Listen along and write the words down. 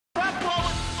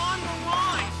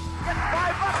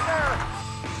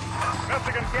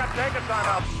take a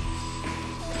timeout.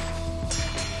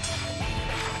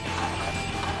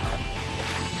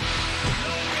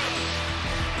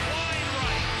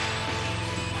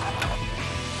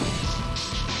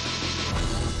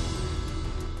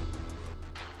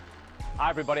 Hi,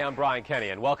 everybody. I'm Brian Kenny,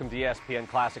 and welcome to ESPN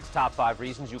Classic's Top 5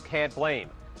 Reasons You Can't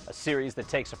Blame, a series that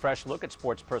takes a fresh look at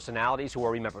sports personalities who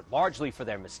are remembered largely for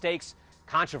their mistakes,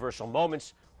 controversial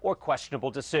moments, or questionable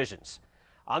decisions.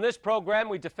 On this program,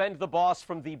 we defend the boss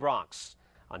from the Bronx.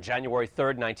 On January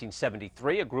 3rd,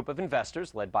 1973, a group of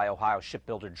investors, led by Ohio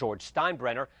shipbuilder George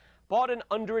Steinbrenner, bought an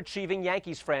underachieving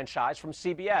Yankees franchise from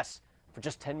CBS for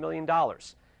just $10 million.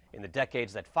 In the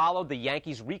decades that followed, the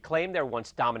Yankees reclaimed their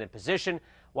once dominant position,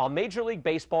 while Major League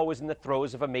Baseball was in the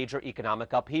throes of a major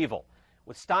economic upheaval.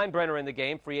 With Steinbrenner in the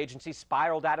game, free agency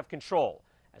spiraled out of control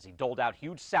as he doled out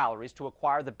huge salaries to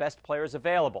acquire the best players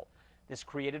available. This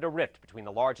created a rift between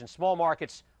the large and small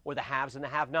markets, or the haves and the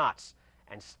have-nots,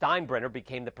 and Steinbrenner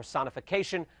became the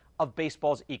personification of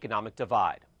baseball's economic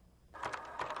divide.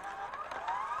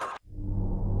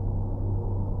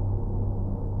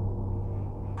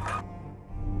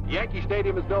 Yankee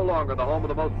Stadium is no longer the home of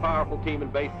the most powerful team in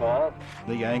baseball.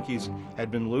 The Yankees had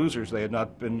been losers. They had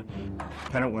not been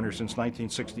pennant winners since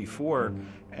 1964,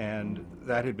 and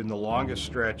that had been the longest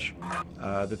stretch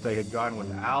that they had gone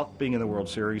without being in the World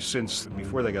Series since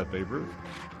before they got Babe Ruth.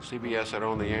 CBS had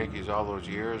owned the Yankees all those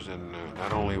years, and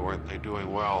not only weren't they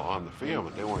doing well on the field,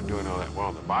 but they weren't doing all that well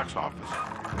in the box office.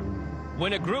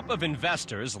 When a group of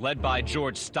investors, led by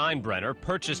George Steinbrenner,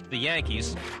 purchased the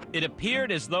Yankees, it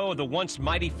appeared as though the once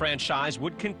mighty franchise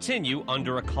would continue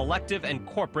under a collective and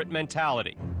corporate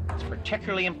mentality. It's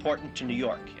particularly important to New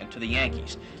York and to the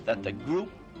Yankees that the group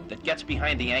that gets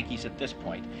behind the Yankees at this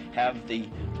point have the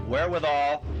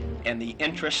wherewithal and the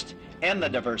interest and the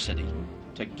diversity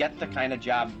to get the kind of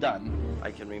job done.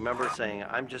 I can remember saying,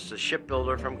 I'm just a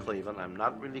shipbuilder from Cleveland. I'm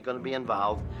not really going to be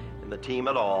involved in the team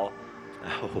at all.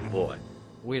 Oh, boy.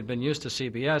 We had been used to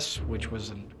CBS, which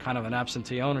was kind of an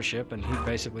absentee ownership, and he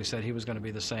basically said he was going to be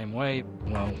the same way.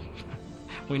 Well,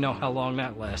 we know how long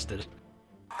that lasted.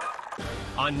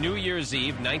 On New Year's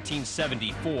Eve,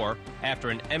 1974, after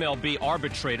an MLB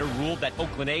arbitrator ruled that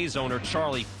Oakland A's owner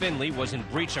Charlie Finley was in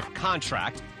breach of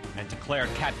contract and declared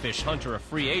Catfish Hunter a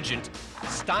free agent,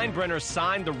 Steinbrenner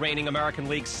signed the reigning American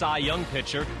League Cy Young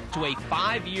pitcher to a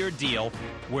 5-year deal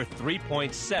worth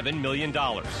 $3.7 million.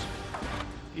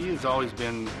 He has always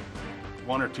been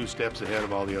one or two steps ahead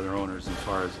of all the other owners as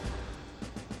far as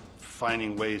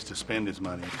finding ways to spend his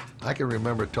money. I can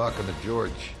remember talking to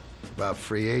George about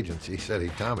free agents. He said,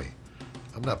 hey, Tommy,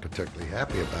 I'm not particularly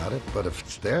happy about it, but if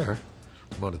it's there,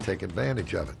 I'm going to take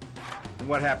advantage of it. And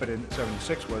what happened in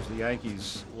 '76 was the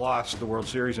Yankees lost the World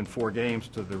Series in 4 games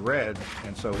to the Reds,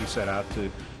 and so he set out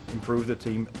to improve the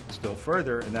team still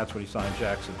further, and that's when he signed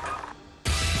Jackson.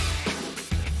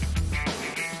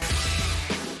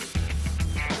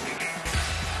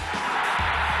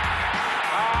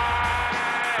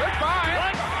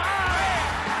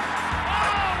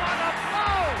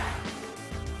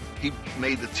 He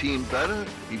made the team better.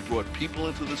 He brought people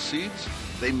into the seats.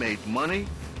 They made money.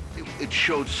 It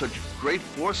showed such great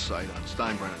foresight on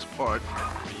Steinbrenner's part.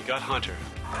 You got Hunter.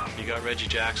 You got Reggie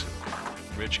Jackson.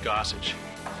 Rich Gossage.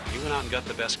 He went out and got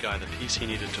the best guy, the piece he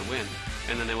needed to win,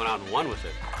 and then they went out and won with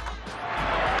it.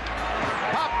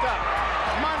 Popped up.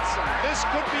 Munson. This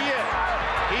could be it.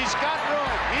 He's got room.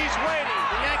 He's waiting.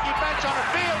 The Yankee bench on the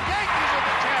field. Yankees are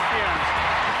the champions.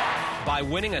 By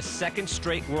winning a second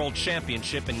straight world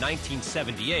championship in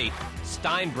 1978,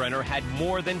 Steinbrenner had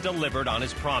more than delivered on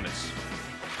his promise.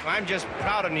 I'm just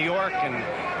proud of New York and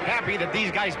happy that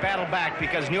these guys battle back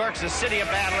because New York's a city of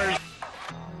battlers.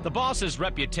 The boss's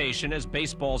reputation as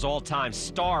baseball's all-time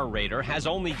star raider has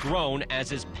only grown as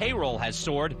his payroll has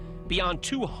soared beyond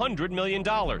 $200 million.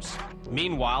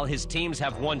 Meanwhile, his teams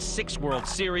have won 6 World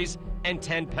Series and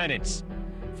 10 pennants.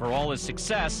 For all his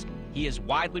success, he is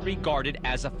widely regarded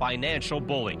as a financial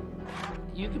bully.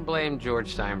 You can blame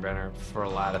George Steinbrenner for a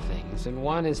lot of things, and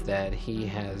one is that he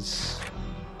has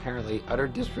apparently utter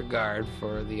disregard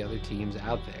for the other teams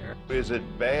out there. Is it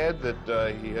bad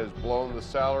that he has blown the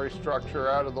salary structure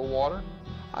out of the water?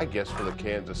 I guess for the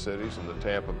Kansas Cities and the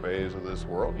Tampa Bays of this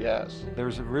world, yes.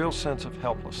 There's a real sense of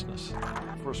helplessness.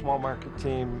 For a small market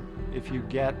team, if you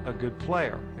get a good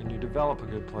player and you develop a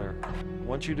good player,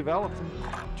 once you develop them,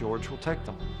 George will take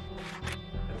them.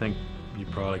 I think you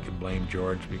probably could blame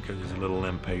George because he's a little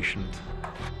impatient.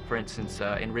 For instance,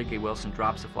 Enrique Wilson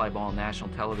drops the fly ball on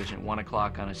national television at 1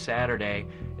 o'clock on a Saturday,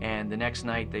 and the next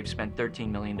night they've spent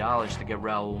 $13 million to get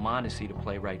Raul Mondesi to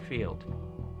play right field.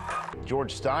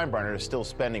 George Steinbrenner is still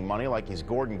spending money like he's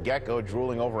Gordon Gekko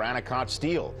drooling over Anacott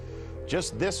Steel.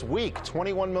 Just this week,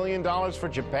 $21 million for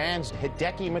Japan's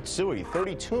Hideki Matsui,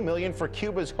 $32 million for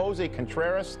Cuba's Jose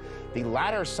Contreras, the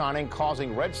latter signing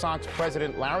causing Red Sox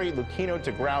president Larry Lucchino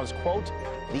to grouse, quote,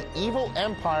 "The evil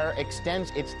empire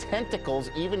extends its tentacles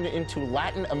even into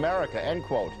Latin America," end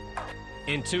quote.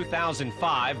 In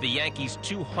 2005, the Yankees'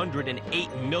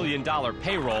 $208 million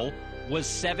payroll was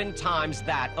 7 times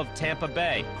that of Tampa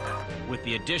Bay. With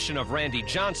the addition of Randy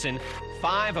Johnson,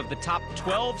 5 of the top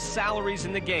 12 salaries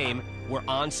in the game were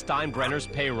on Steinbrenner's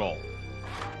payroll.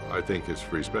 I think his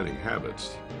free spending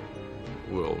habits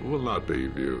will not be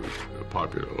viewed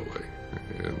popularly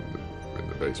in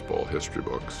the baseball history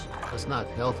books. It's not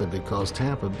healthy because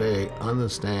Tampa Bay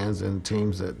understands, and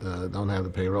teams that don't have the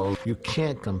payroll, you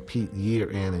can't compete year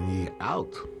in and year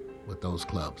out with those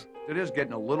clubs. It is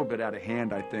getting a little bit out of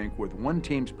hand, I think, with one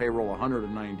team's payroll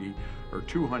 190 or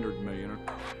 200 million,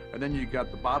 and then you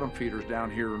got the bottom feeders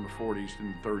down here in the 40s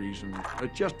and 30s, and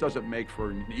it just doesn't make for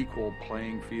an equal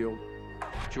playing field.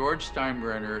 George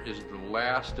Steinbrenner is the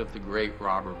last of the great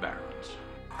robber barons.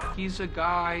 He's a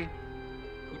guy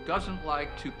who doesn't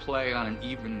like to play on an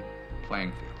even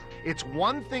playing field. It's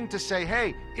one thing to say,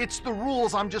 hey, it's the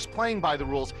rules, I'm just playing by the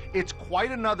rules. It's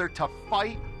quite another to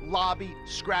fight, lobby,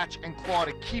 scratch, and claw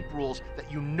to keep rules that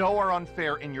you know are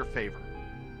unfair in your favor.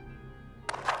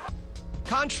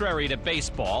 Contrary to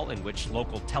baseball, in which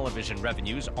local television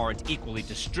revenues aren't equally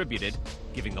distributed,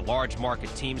 giving the large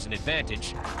market teams an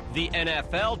advantage, the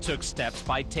NFL took steps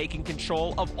by taking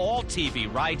control of all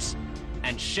TV rights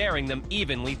and sharing them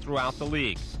evenly throughout the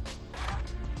league.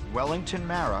 Wellington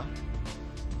Mara,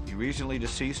 the recently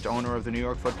deceased owner of the New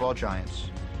York Football Giants,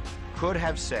 could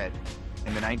have said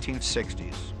in the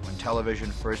 1960s, when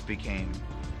television first became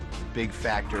a big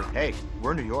factor, hey,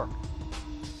 we're New York.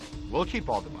 We'll keep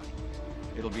all the money.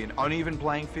 It'll be an uneven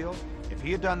playing field. If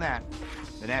he had done that,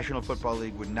 the National Football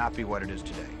League would not be what it is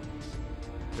today.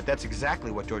 But that's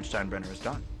exactly what George Steinbrenner has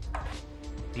done.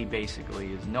 He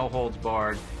basically is no holds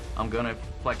barred. I'm going to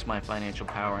flex my financial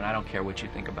power, and I don't care what you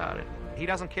think about it. He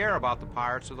doesn't care about the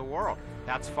pirates of the world.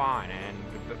 That's fine,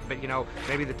 but you know,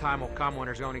 maybe the time will come when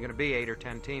there's only going to be 8 or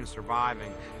 10 teams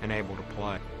surviving and able to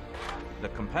play. The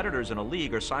competitors in a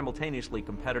league are simultaneously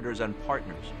competitors and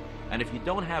partners. And if you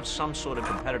don't have some sort of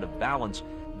competitive balance,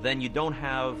 then you don't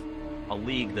have a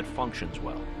league that functions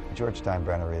well. George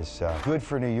Steinbrenner is good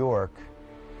for New York,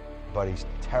 but he's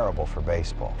terrible for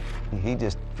baseball. He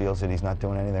just feels that he's not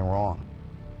doing anything wrong.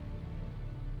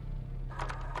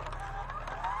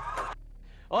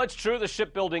 Well, it's true the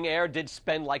shipbuilding heir did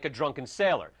spend like a drunken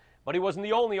sailor, but he wasn't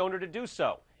the only owner to do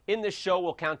so. In this show,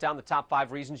 we'll count down the top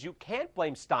 5 reasons you can't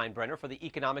blame Steinbrenner for the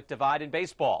economic divide in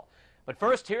baseball. But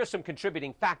first, here are some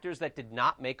contributing factors that did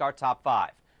not make our top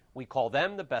 5. We call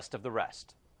them the best of the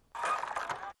rest.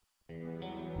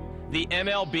 The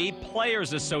MLB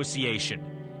Players Association.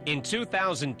 In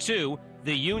 2002,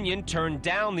 the union turned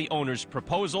down the owner's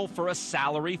proposal for a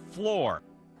salary floor.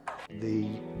 The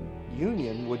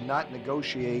union would not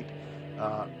negotiate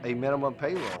a minimum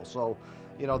payroll. So,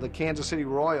 you know, the Kansas City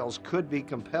Royals could be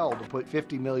compelled to put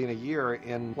 $50 million a year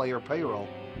in player payroll.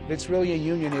 It's really a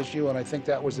union issue, and I think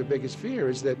that was the biggest fear,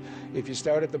 is that if you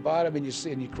start at the bottom and you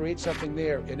create something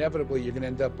there, inevitably you're going to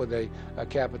end up with a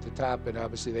cap at the top, and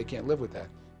obviously they can't live with that.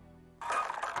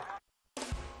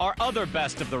 Our other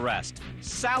best of the rest,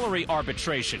 salary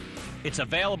arbitration. It's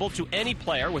available to any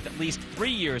player with at least 3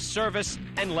 years service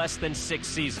and less than 6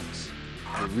 seasons.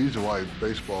 The reason why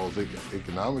baseball's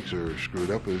economics are screwed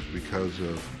up is because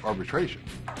of arbitration.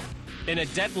 In a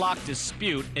deadlocked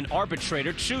dispute, an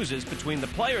arbitrator chooses between the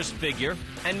player's figure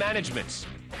and management's.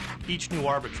 Each new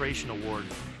arbitration award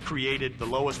created the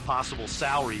lowest possible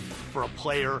salary for a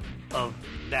player of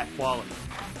that quality,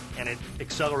 and it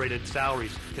accelerated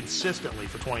salaries consistently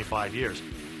for 25 years.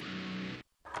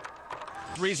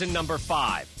 Reason number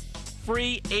 5,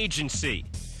 free agency.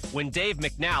 When Dave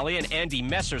McNally and Andy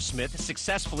Messersmith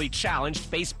successfully challenged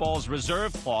baseball's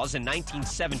reserve clause in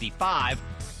 1975,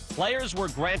 players were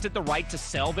granted the right to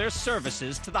sell their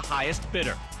services to the highest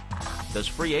bidder. Does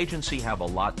free agency have a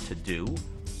lot to do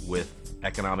with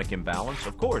economic imbalance?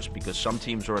 Of course, because some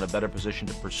teams are in a better position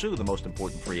to pursue the most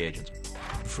important free agents.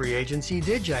 Free agency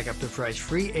did jack up the price.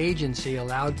 Free agency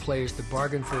allowed players to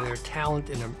bargain for their talent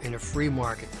in a free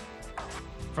market.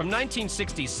 From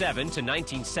 1967 to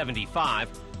 1975,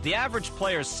 the average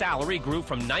player's salary grew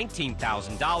from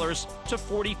 $19,000 to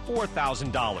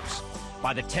 $44,000.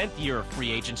 By the 10th year of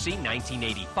free agency,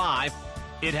 1985,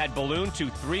 it had ballooned to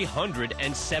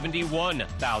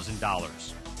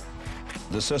 $371,000.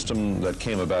 The system that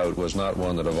came about was not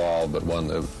one that evolved, but one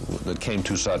that came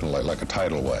too suddenly, like a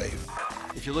tidal wave.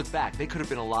 If you look back, they could have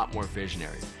been a lot more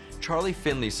visionary. Charlie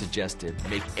Finley suggested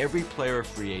make every player a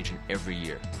free agent every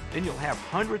year. Then you'll have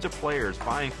hundreds of players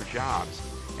vying for jobs,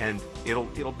 and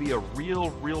it'll be a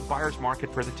real buyer's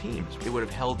market for the teams. It would have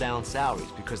held down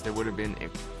salaries because there would have been a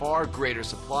far greater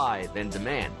supply than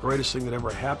demand. The greatest thing that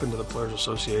ever happened to the Players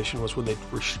Association was when they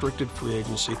restricted free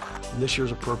agency, and this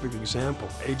year's a perfect example.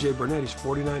 A.J. Burnett, he's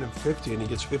 49 and 50, and he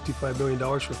gets $55 million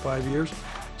for 5 years.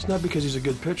 It's not because he's a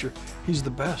good pitcher. He's the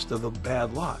best of the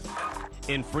bad lot.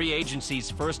 In free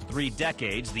agency's first 3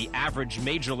 decades, the average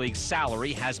Major League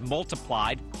salary has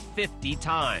multiplied 50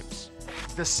 times.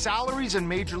 The salaries in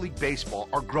Major League Baseball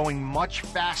are growing much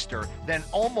faster than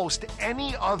almost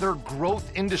any other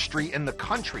growth industry in the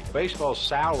country. Baseball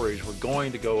salaries were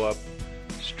going to go up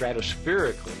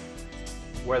stratospherically,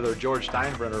 whether George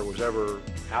Steinbrenner was ever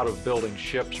out of building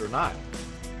ships or not.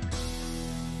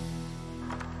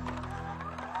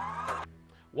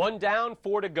 1 down,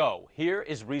 4 to go. Here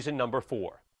is reason number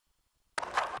 4.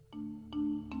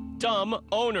 Dumb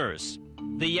owners.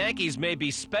 The Yankees may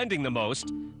be spending the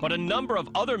most, but a number of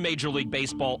other Major League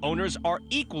Baseball owners are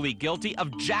equally guilty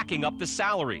of jacking up the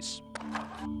salaries.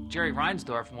 Jerry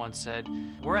Reinsdorf once said,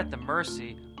 "We're at the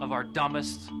mercy of our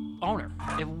dumbest owner."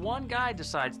 If one guy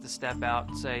decides to step out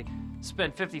and say,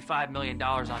 spend $55 million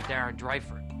on Darren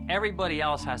Dreifert, everybody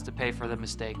else has to pay for the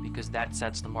mistake because that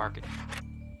sets the market.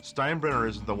 Steinbrenner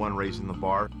isn't the one raising the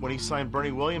bar. When he signed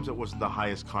Bernie Williams, it wasn't the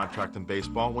highest contract in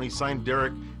baseball. When he signed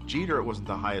Derek Jeter, it wasn't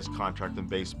the highest contract in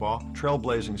baseball.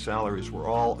 Trailblazing salaries were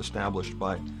all established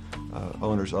by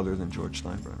owners other than George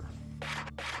Steinbrenner.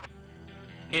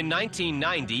 In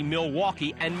 1990,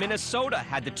 Milwaukee and Minnesota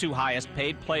had the 2 highest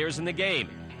paid players in the game,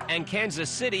 and Kansas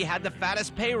City had the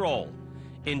fattest payroll.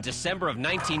 In December of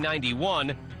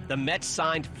 1991, the Mets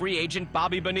signed free agent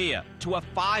Bobby Bonilla to a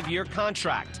 5-year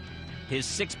contract. His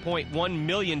 $6.1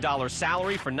 million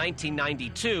salary for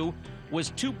 1992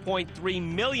 was $2.3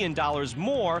 million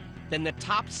more than the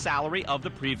top salary of the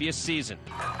previous season.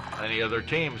 Any other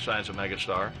team signs a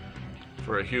megastar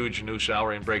for a huge new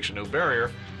salary and breaks a new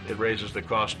barrier, it raises the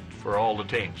cost for all the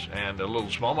teams. And the little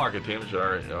small market teams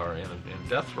are in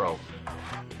death throw.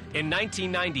 In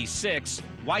 1996,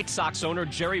 White Sox owner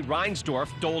Jerry Reinsdorf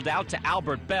doled out to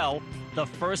Albert Bell the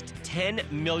first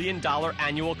 $10 million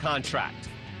annual contract.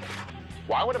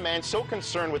 Why would a man so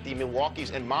concerned with the Milwaukees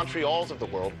and Montreals of the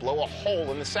world blow a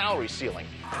hole in the salary ceiling?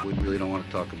 We really don't want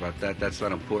to talk about that. That's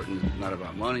not important. It's not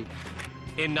about money.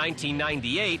 In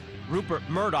 1998, Rupert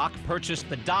Murdoch purchased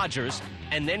the Dodgers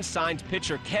and then signed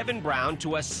pitcher Kevin Brown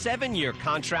to a 7-year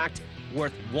contract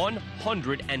worth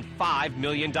 $105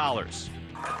 million.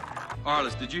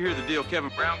 Arliss, did you hear the deal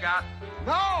Kevin Brown got?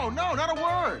 No, not a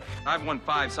word. I've won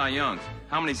 5 Cy Youngs.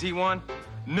 How many's he won?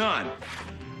 None.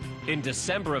 In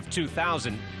December of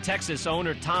 2000, Texas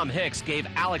owner Tom Hicks gave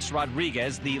Alex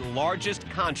Rodriguez the largest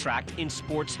contract in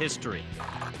sports history.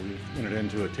 We entered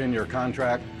into a 10-year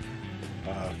contract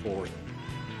for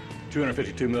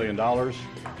 $252 million.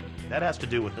 That has to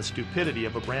do with the stupidity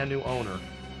of a brand new owner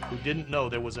who didn't know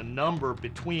there was a number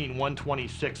between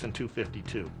 126 and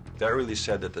 252. That really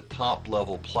said that the top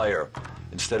level player,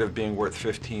 instead of being worth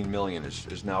 $15 million,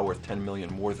 is now worth $10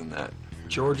 million more than that.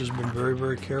 George has been very,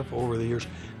 very careful over the years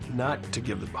not to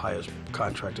give the highest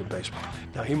contract in baseball.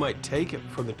 Now, he might take it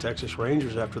from the Texas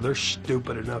Rangers after they're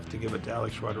stupid enough to give it to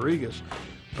Alex Rodriguez,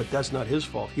 but that's not his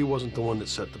fault. He wasn't the one that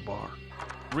set the bar.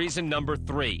 Reason number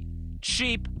 3,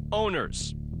 cheap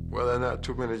owners. Well, there are not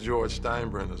too many George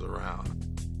Steinbrenners around.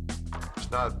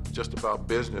 It's not just about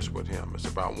business with him, it's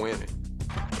about winning.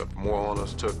 If more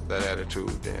owners took that attitude,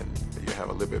 then you have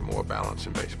a little bit more balance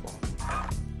in baseball.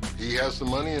 He has the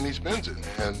money and he spends it.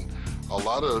 And a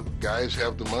lot of guys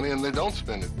have the money and they don't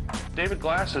spend it. David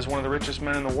Glass is one of the richest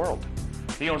men in the world.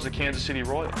 He owns the Kansas City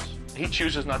Royals. He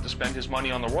chooses not to spend his money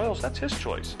on the Royals. That's his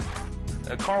choice.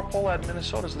 Carl Pohlad in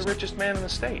Minnesota is the richest man in the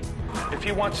state. If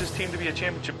he wants his team to be a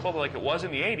championship club like it was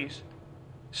in the 80s,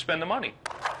 spend the money.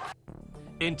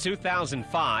 In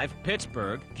 2005,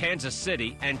 Pittsburgh, Kansas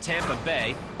City, and Tampa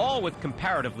Bay, all with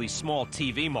comparatively small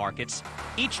TV markets,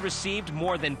 each received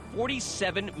more than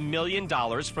 $47 million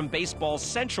from baseball's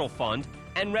central fund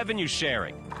and revenue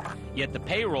sharing. Yet the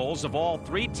payrolls of all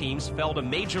 3 teams fell to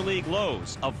major league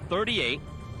lows of $38,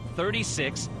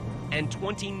 $36, and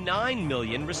 $29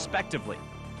 million, respectively.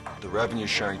 The revenue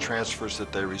sharing transfers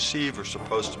that they receive are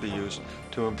supposed to be used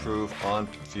to improve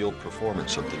on-field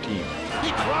performance of the team. He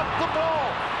dropped the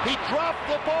ball! He dropped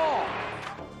the ball!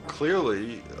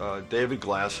 Clearly, David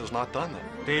Glass has not done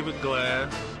that. David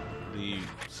Glass, the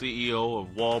CEO of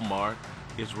Walmart,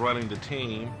 is running the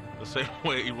team the same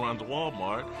way he runs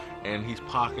Walmart, and he's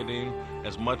pocketing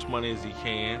as much money as he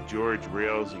can. George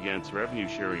rails against revenue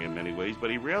sharing in many ways,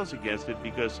 but he rails against it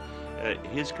because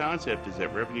his concept is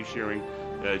that revenue sharing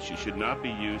should not be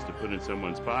used to put in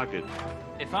someone's pocket.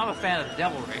 If I'm a fan of the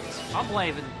Devil Rays, I'm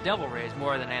blaming the Devil Rays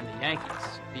more than I am the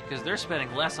Yankees because they're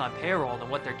spending less on payroll than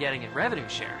what they're getting in revenue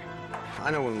sharing. I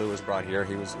know when Lou was brought here,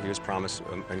 he was promised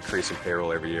an increase in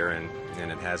payroll every year, and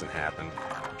it hasn't happened.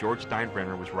 George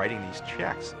Steinbrenner was writing these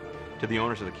checks to the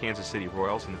owners of the Kansas City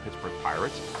Royals and the Pittsburgh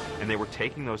Pirates, and they were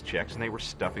taking those checks and they were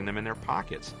stuffing them in their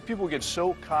pockets. People get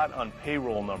so caught on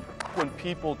payroll number. When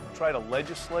people try to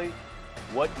legislate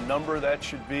what number that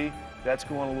should be, that's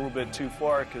going a little bit too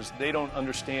far because they don't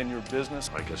understand your business.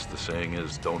 I guess the saying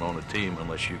is don't own a team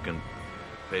unless you can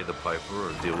pay the piper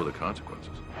or deal with the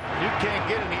consequences. You can't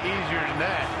get any easier than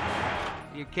that.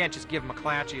 You can't just give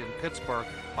McClatchy in Pittsburgh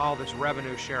all this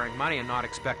revenue-sharing money and not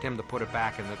expect him to put it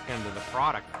back into the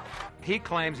product. He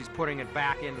claims he's putting it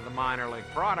back into the minor league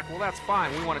product. Well, that's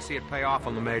fine. We want to see it pay off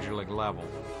on the major league level.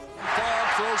 Fogg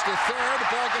throws to third. The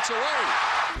ball gets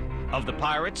away. Of the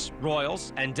Pirates,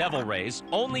 Royals, and Devil Rays,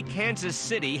 only Kansas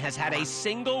City has had a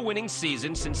single winning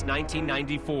season since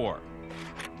 1994.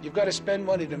 You've got to spend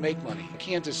money to make money.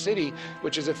 Kansas City,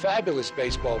 which is a fabulous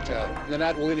baseball town, they're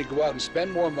not willing to go out and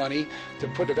spend more money to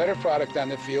put a better product on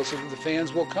the field so that the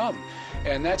fans will come.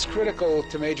 And that's critical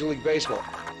to Major League Baseball.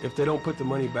 If they don't put the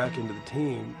money back into the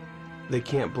team, they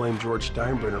can't blame George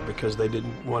Steinbrenner because they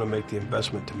didn't want to make the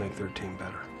investment to make their team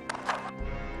better.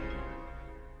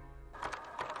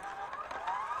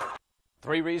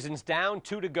 3 reasons down,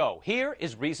 2 to go. Here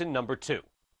is reason number 2.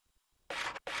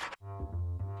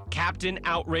 Captain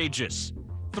Outrageous.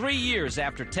 3 years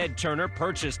after Ted Turner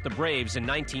purchased the Braves in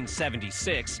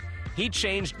 1976, he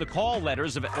changed the call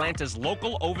letters of Atlanta's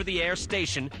local over-the-air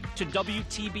station to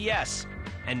WTBS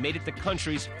and made it the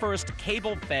country's first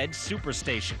cable-fed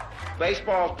superstation.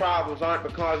 Baseball's problems aren't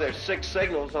because there's 6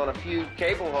 signals on a few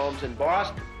cable homes in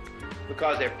Boston,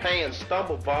 because they're paying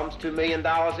stumble bums $2 million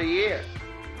a year.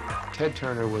 Ted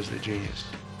Turner was the genius.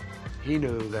 He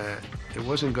knew that it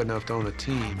wasn't good enough to own a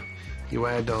team. You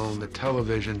had to own the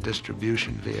television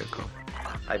distribution vehicle.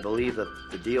 I believe that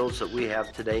the deals that we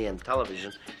have today in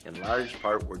television, in large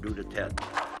part, were due to Ted.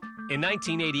 In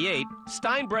 1988,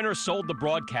 Steinbrenner sold the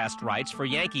broadcast rights for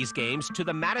Yankees games to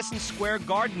the Madison Square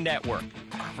Garden Network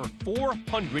for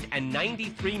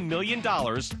 $493 million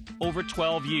over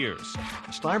 12 years.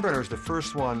 Steinbrenner is the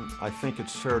first one, I think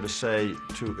it's fair to say,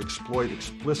 to exploit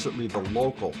explicitly the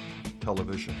local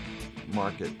television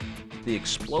market. The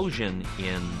explosion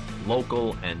in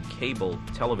local and cable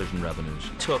television revenues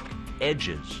took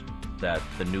edges that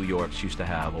the New Yorks used to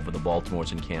have over the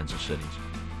Baltimores and Kansas Cities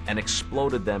and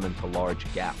exploded them into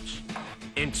large gaps.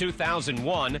 In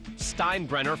 2001,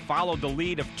 Steinbrenner followed the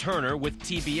lead of Turner with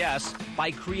TBS by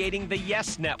creating the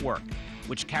Yes Network,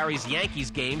 which carries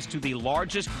Yankees games to the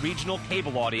largest regional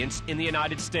cable audience in the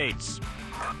United States.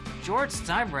 George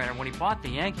Steinbrenner, when he bought the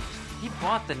Yankees, he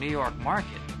bought the New York market.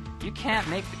 You can't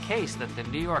make the case that the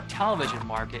New York television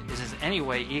market is in any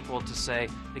way equal to, say,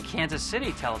 the Kansas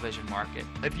City television market.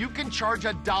 If you can charge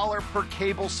 $1 per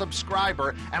cable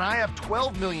subscriber, and I have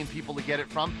 12 million people to get it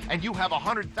from, and you have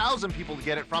 100,000 people to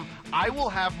get it from, I will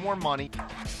have more money.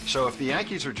 So if the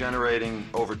Yankees are generating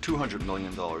over $200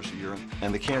 million a year,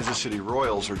 and the Kansas City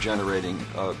Royals are generating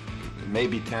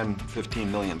maybe $10,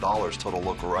 $15 million total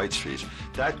local rights fees,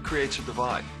 that creates a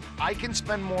divide. I can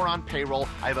spend more on payroll,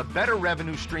 I have a better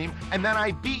revenue stream, and then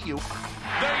I beat you.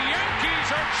 The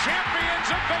Yankees are champions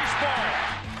of baseball!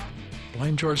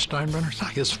 Blame George Steinbrenner? It's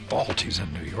not his fault he's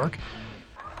in New York.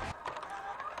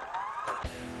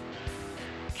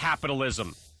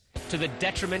 Capitalism. To the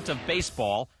detriment of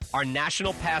baseball, our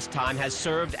national pastime has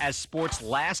served as sport's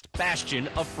last bastion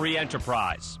of free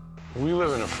enterprise. We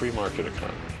live in a free market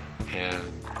economy, and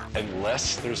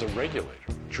unless there's a regulator,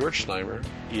 George Steinbrenner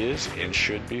is and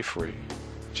should be free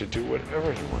to do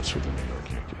whatever he wants with the New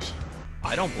York Yankees.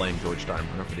 I don't blame George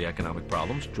Steinbrenner for the economic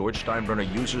problems. George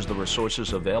Steinbrenner uses the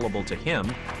resources available to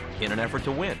him in an effort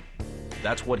to win.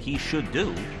 That's what he should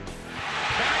do.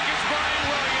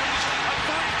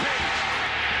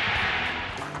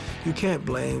 You can't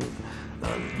blame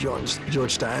George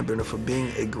Steinbrenner for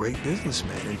being a great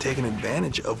businessman and taking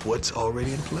advantage of what's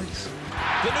already in place.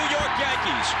 The New York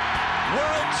Yankees,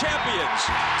 world champions,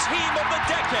 team of the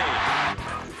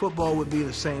decade. Football would be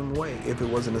the same way if it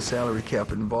wasn't a salary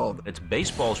cap involved. It's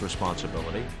baseball's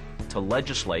responsibility to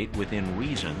legislate within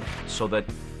reason so that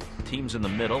teams in the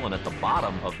middle and at the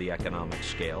bottom of the economic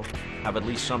scale have at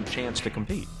least some chance to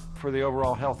compete. For the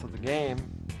overall health of the game,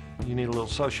 you need a little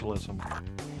socialism.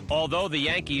 Although the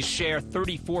Yankees share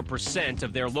 34%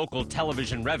 of their local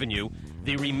television revenue,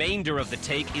 the remainder of the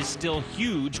take is still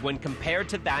huge when compared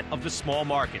to that of the small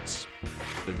markets.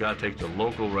 They've got to take the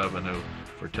local revenue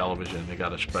for television. They've got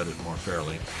to spread it more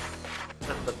fairly.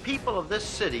 If the people of this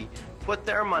city put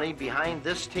their money behind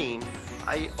this team,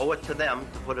 I owe it to them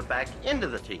to put it back into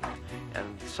the team.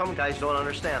 And some guys don't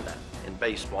understand that in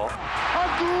baseball.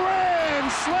 A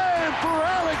grand slam for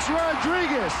Alex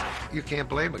Rodriguez. You can't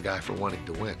blame a guy for wanting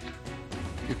to win.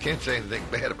 You can't say anything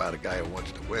bad about a guy who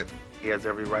wants to win. He has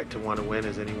every right to want to win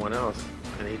as anyone else,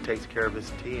 and he takes care of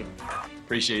his team.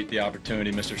 Appreciate the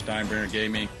opportunity Mr. Steinbrenner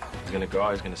gave me. He's going to go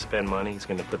out, he's going to spend money, he's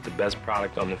going to put the best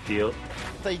product on the field.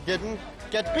 They didn't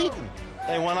get beaten.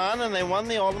 They went on and they won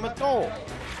the ultimate goal.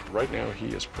 Right now, he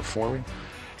is performing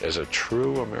as a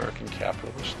true American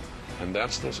capitalist, and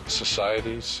that's the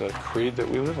society's creed that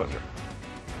we live under.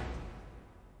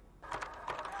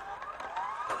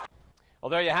 Well,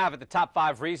 there you have it, the top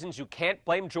 5 reasons you can't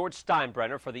blame George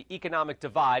Steinbrenner for the economic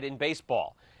divide in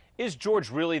baseball. Is George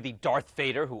really the Darth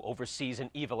Vader who oversees an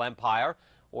evil empire,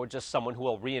 or just someone who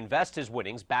will reinvest his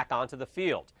winnings back onto the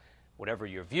field? Whatever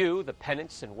your view, the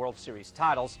pennants and World Series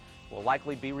titles will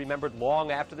likely be remembered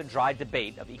long after the dry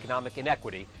debate of economic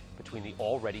inequity between the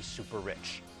already super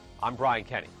rich. I'm Brian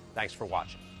Kenny. Thanks for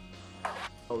watching.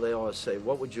 They always say,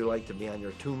 what would you like to be on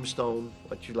your tombstone?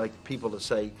 What would you like people to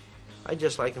say? I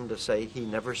just like them to say he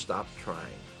never stopped trying.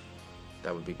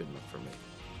 That would be good enough for me.